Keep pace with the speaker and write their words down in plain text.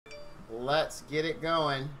let's get it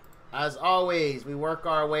going. As always, we work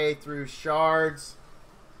our way through shards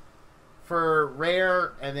for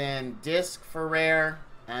rare, and then disc for rare,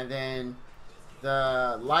 and then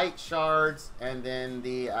the light shards, and then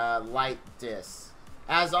the light discs.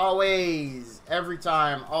 As always, every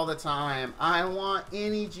time, all the time, I want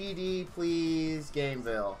any GD, please,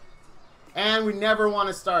 Gameville. And we never want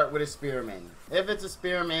to start with a spearman. If it's a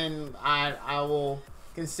spearman, I will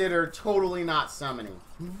consider totally not summoning.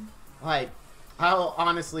 Like, I'll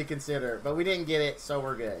honestly consider. But we didn't get it, so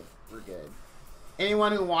we're good. We're good.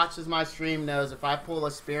 Anyone who watches my stream knows if I pull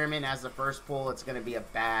a spearman as the first pull, it's going to be a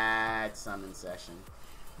bad summon session.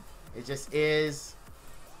 It just is.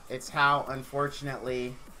 It's how,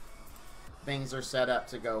 unfortunately, things are set up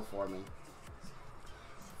to go for me.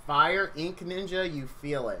 Fire Ink Ninja, you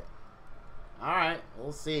feel it. Alright,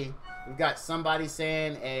 we'll see. We've got somebody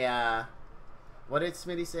saying a, what did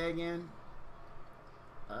Smitty say again?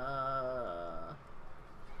 A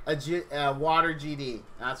water GD.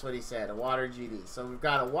 That's what he said, a water GD. So we've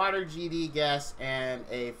got a water GD guess and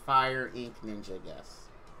a Fire Ink Ninja guess.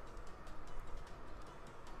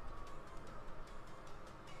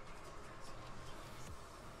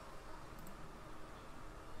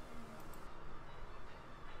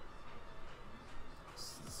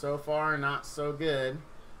 So far, not so good.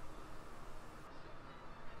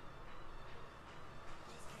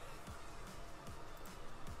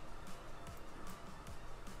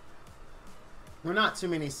 We're not too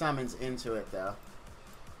many summons into it, though.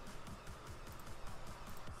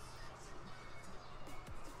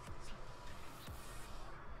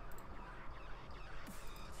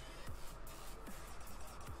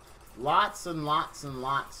 Lots and lots and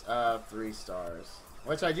lots of 3 stars.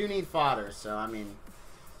 Which I do need fodder, so I mean,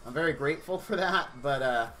 I'm very grateful for that,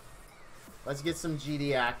 but let's get some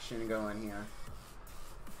GD action going here.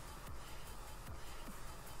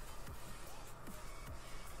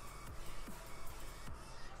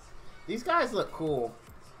 These guys look cool.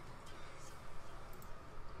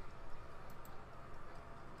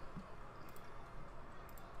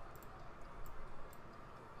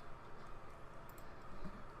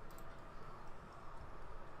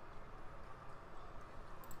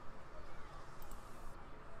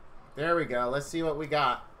 There we go. Let's see what we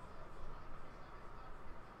got.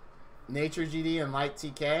 Nature GD and Light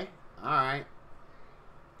TK. Alright.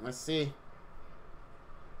 Let's see.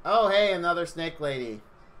 Oh, hey, another Snake Lady.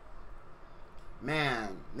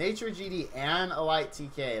 Man, Nature GD and a Light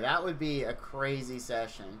TK. That would be a crazy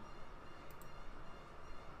session.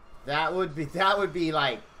 That would be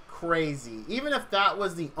like crazy. Even if that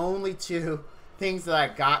was the only 2 things that I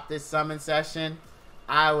got this summon session,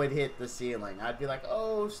 I would hit the ceiling. I'd be like,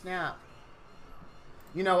 oh, snap.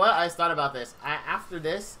 You know what? I just thought about this. After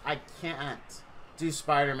this, I can't do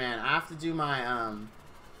Spider-Man. I have to do my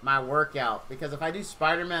my workout. Because if I do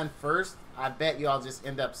Spider-Man first, I bet you I'll just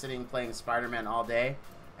end up sitting playing Spider-Man all day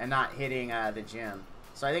and not hitting the gym.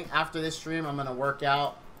 So I think after this stream, I'm going to work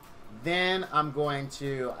out. Then I'm going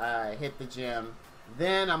to hit the gym.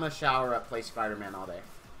 Then I'm going to shower up, play Spider-Man all day.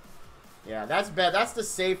 Yeah, that's the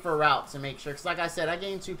safer route to make sure. Because like I said, I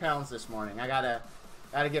gained 2 pounds this morning. I gotta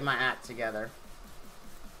get my act together.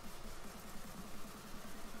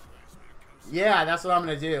 Yeah, that's what I'm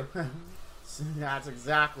gonna do. That's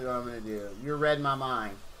exactly what I'm gonna do. You read my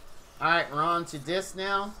mind. Alright, we're on to this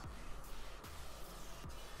now.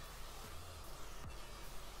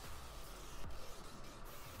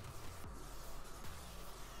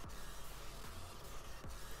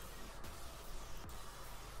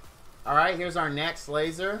 Alright, here's our next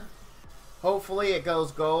laser. Hopefully it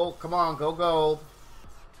goes gold. Come on, go gold.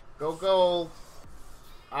 Go gold.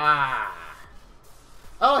 Ah.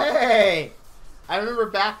 Oh, hey! I remember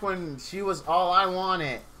back when she was all I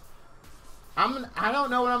wanted. I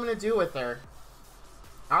don't know what I'm going to do with her.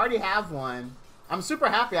 I already have one. I'm super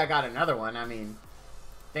happy I got another one. I mean,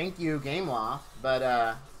 thank you, GameLoft.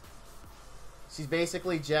 But, she's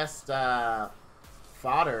basically just,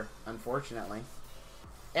 fodder, unfortunately.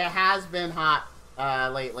 It has been hot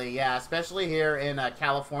lately, yeah, especially here in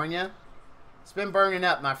California. It's been burning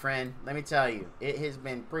up, my friend. Let me tell you, it has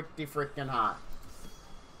been pretty freaking hot.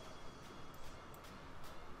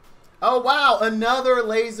 Oh, wow, another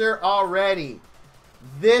laser already.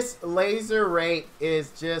 This laser rate is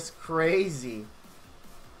just crazy.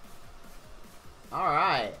 All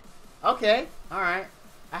right. Okay, all right.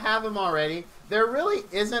 I have them already. There really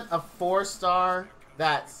isn't a 4-star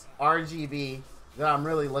that's RGB that I'm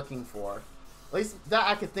really looking for. At least that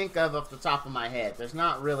I could think of off the top of my head. There's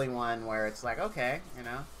not really one where it's like, okay, you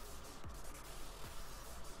know.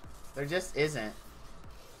 There just isn't.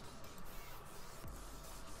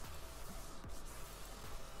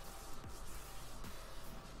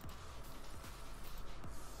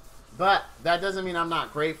 But that doesn't mean I'm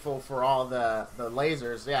not grateful for all the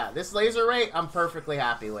lasers. Yeah, this laser rate, I'm perfectly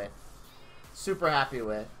happy with. Super happy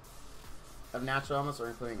with. Of natural elements or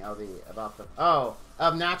including LD? About the... Oh,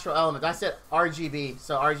 of natural elements. I said RGB.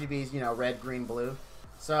 So RGB is, you know, red, green, blue.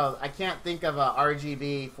 So I can't think of a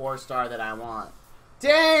RGB 4-star that I want.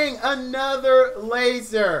 Dang! Another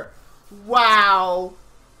laser! Wow!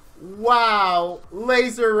 Wow!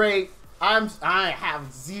 Laser rate. I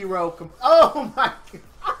have zero... Oh my god!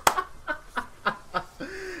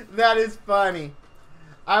 That is funny.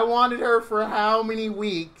 I wanted her for how many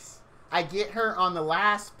weeks? I get her on the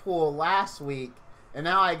last pull last week, and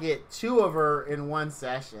now I get 2 of her in 1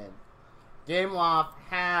 session. Gameloft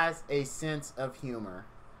has a sense of humor.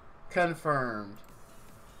 Confirmed.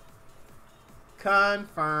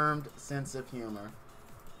 Confirmed sense of humor.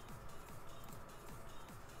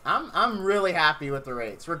 I'm really happy with the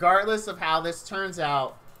rates. Regardless of how this turns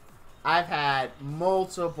out, I've had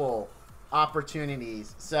multiple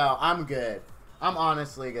opportunities, so I'm good. I'm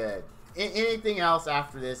honestly good. Anything else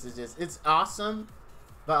after this is just, it's awesome,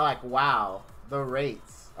 but like, wow, the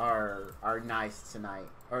rates are nice tonight,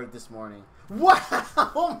 or this morning. Wow!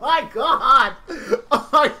 Oh my god!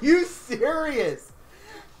 Are you serious?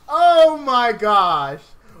 Oh my gosh!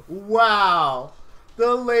 Wow!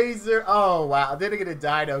 The laser, oh wow, then I get a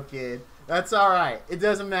Dino Kid. That's alright, it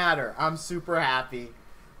doesn't matter. I'm super happy.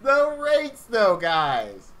 The rates though,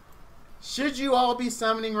 guys. Should you all be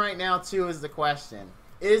summoning right now too is the question.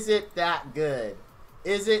 Is it that good?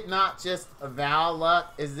 Is it not just a Val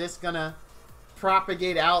luck? Is this gonna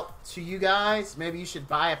propagate out to you guys? Maybe you should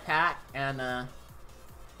buy a pack and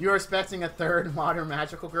you're expecting a 3rd Modern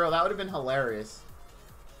Magical Girl. That would have been hilarious.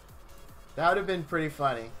 That would have been pretty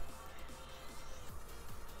funny.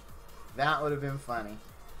 That would have been funny.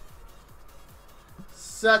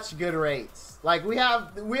 Such good rates. Like we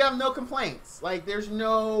have no complaints. Like there's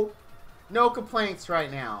no complaints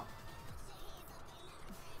right now.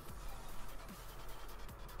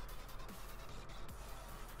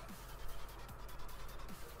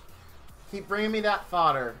 Keep bringing me that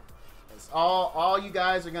fodder. It's all you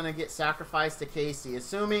guys are gonna get sacrificed to Casey,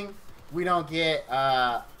 assuming we don't get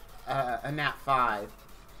a Nat 5,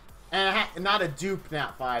 and not a dupe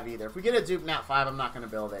Nat 5 either. If we get a dupe Nat 5, I'm not gonna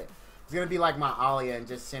build it. It's gonna be like my Alia and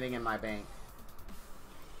just sitting in my bank.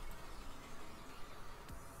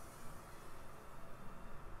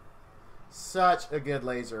 Such a good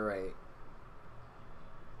laser rate.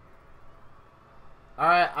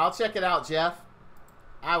 Alright, I'll check it out, Jeff.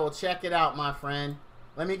 I will check it out, my friend.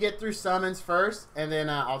 Let me get through summons first, and then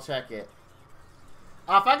I'll check it.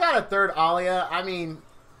 If I got a 3rd Alia, I mean,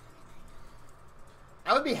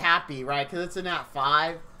 I would be happy, right? Because it's a Nat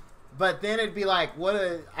 5. But then it'd be like,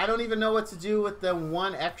 I don't even know what to do with the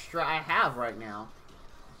 1 extra I have right now.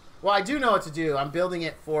 Well, I do know what to do. I'm building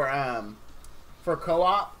it for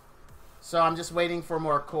co-op. So I'm just waiting for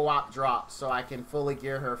more co-op drops so I can fully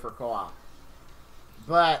gear her for co-op.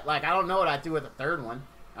 But, like, I don't know what I'd do with a 3rd one.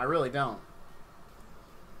 I really don't.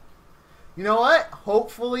 You know what?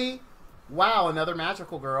 Hopefully, wow, another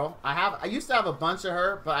magical girl. I used to have a bunch of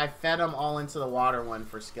her, but I fed them all into the water one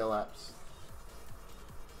for skill ups.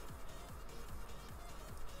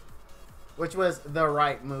 Which was the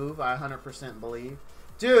right move, I 100% believe.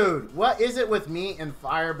 Dude, what is it with me and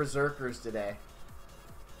Fire Berserkers today?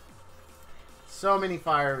 So many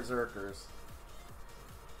Fire Berserkers.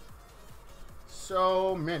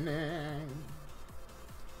 So many.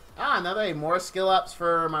 Ah, another more skill ups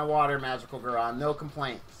for my water magical girl. No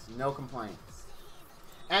complaints. No complaints.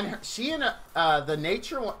 And she and the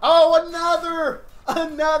nature one. Oh,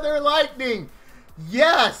 another lightning.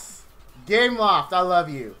 Yes. Gameloft, I love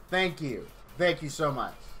you. Thank you. Thank you so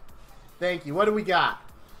much. Thank you. What do we got?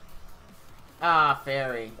 Ah,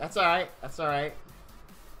 fairy. That's all right. That's all right.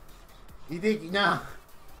 You think no?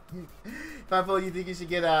 If I pull, you think you should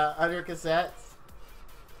get 100 cassettes?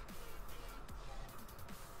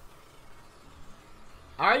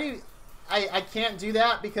 I can't do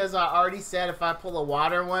that because I already said if I pull a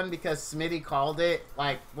water one because Smitty called it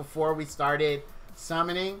like before we started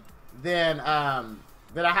summoning, then I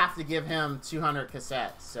have to give him 200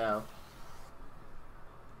 cassettes. So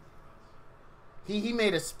he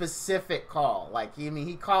made a specific call. Like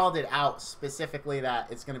he called it out specifically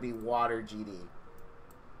that it's going to be water GD.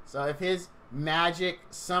 So if his magic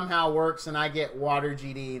somehow works and I get water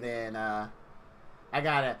GD, then I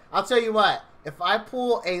gotta. I'll tell you what. If I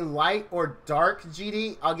pull a light or dark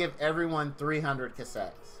GD, I'll give everyone 300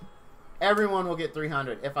 cassettes. Everyone will get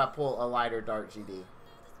 300 if I pull a light or dark GD.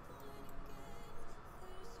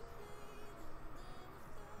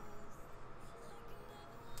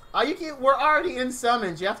 Oh, we're already in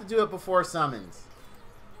summons. You have to do it before summons.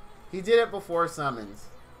 He did it before summons.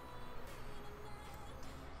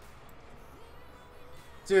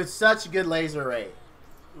 Dude, such a good laser rate.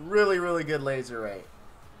 Really, really good laser rate.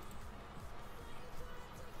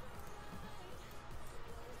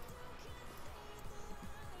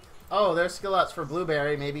 Oh, there's skill ups for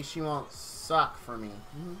Blueberry. Maybe she won't suck for me.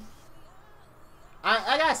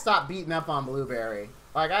 I gotta stop beating up on Blueberry.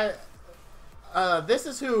 Like, this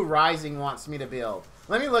is who Rising wants me to build.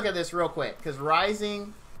 Let me look at this real quick, because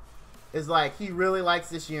Rising is like, he really likes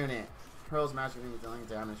this unit. Hurls magic when dealing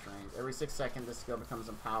damage range. Every 6 seconds, this skill becomes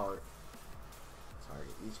empowered.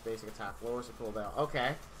 Target each basic attack lowers the cooldown.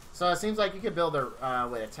 Okay, so it seems like you could build her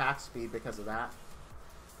with attack speed because of that.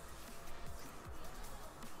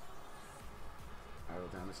 Idle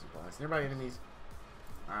damage is blast. Nearby enemies.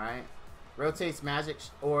 Alright. Rotates magic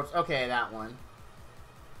orbs. Okay, that one.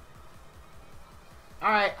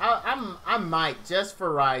 Alright, I might, just for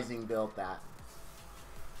Rising, build that.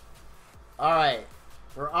 Alright.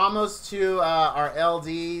 We're almost to our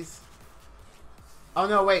LDs. Oh,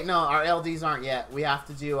 no, wait, no. Our LDs aren't yet. We have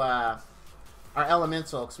to do our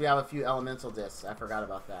Elemental, because we have a few Elemental discs. I forgot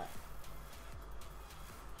about that.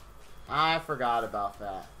 I forgot about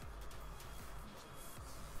that.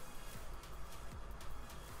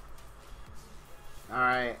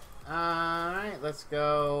 Alright. Alright, let's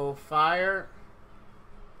go Fire.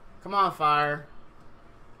 Come on, Fire.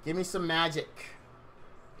 Give me some magic.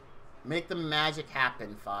 Make the magic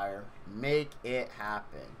happen, Fire. Make it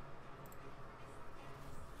happen.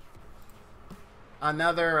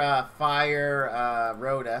 Another Fire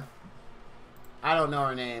Rhoda. I don't know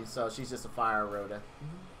her name, so she's just a Fire Rhoda.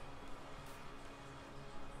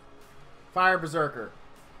 Fire Berserker.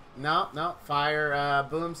 No, no. Fire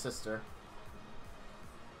Boom Sister.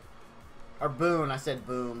 Or Boon. I said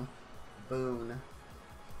Boom. Boon.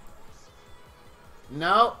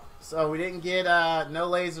 Nope. So we didn't get no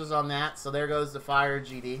lasers on that. So there goes the Fire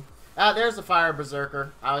GD. There's the Fire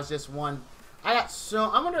Berserker. I was just one. I got so.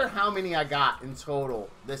 I wonder how many I got in total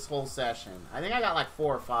this whole session. I think I got like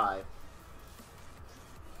 4 or 5.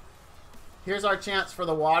 Here's our chance for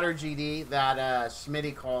the Water GD that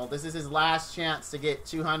Schmitty called. This is his last chance to get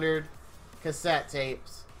 200 cassette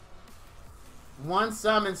tapes. One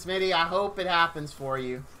summon, Smitty. I hope it happens for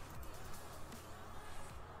you.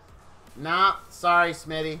 Nah, sorry,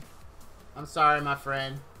 Smitty. I'm sorry, my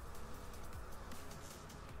friend.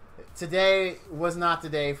 Today was not the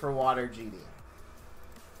day for Water GD.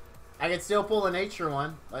 I could still pull a nature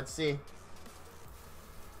one. Let's see.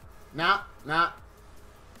 Nah, nah.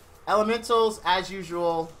 Elementals, as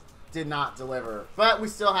usual, did not deliver. But we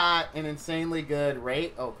still had an insanely good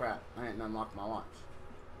rate. Oh, crap. I didn't unlock my watch.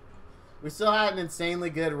 We still had an insanely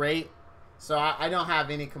good rate, so I don't have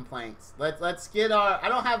any complaints. Let's get our... I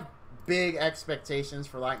don't have big expectations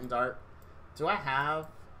for Light and Dark. Do I have...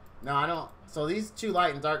 No, I don't. So these 2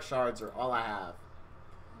 Light and Dark shards are all I have.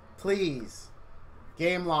 Please.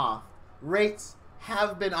 Game Loft. Rates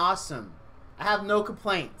have been awesome. I have no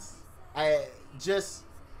complaints. Just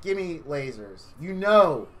give me lasers. You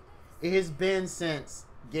know, it has been since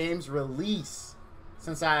game's release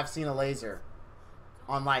since I have seen a laser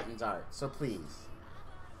on Light and Dark. So please.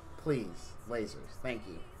 Please. Lasers. Thank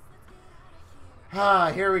you.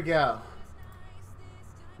 Here we go.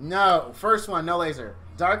 No. First one, no laser.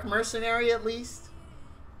 Dark Mercenary at least?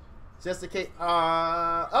 Just in case.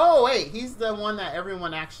 Oh, wait. He's the one that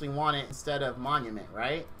everyone actually wanted instead of Monument,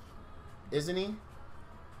 right? Isn't he?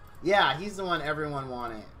 Yeah, he's the one everyone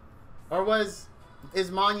wanted. Or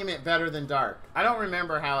is Monument better than Dark? I don't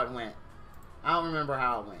remember how it went. I don't remember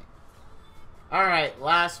how it went. Alright,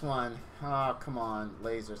 last one. Oh, come on.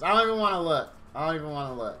 Lasers. I don't even want to look. I don't even want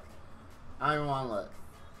to look. I don't even want to look.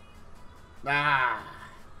 Ah.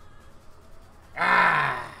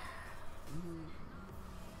 Ah.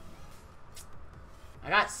 I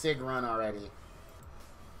got Sig Run already.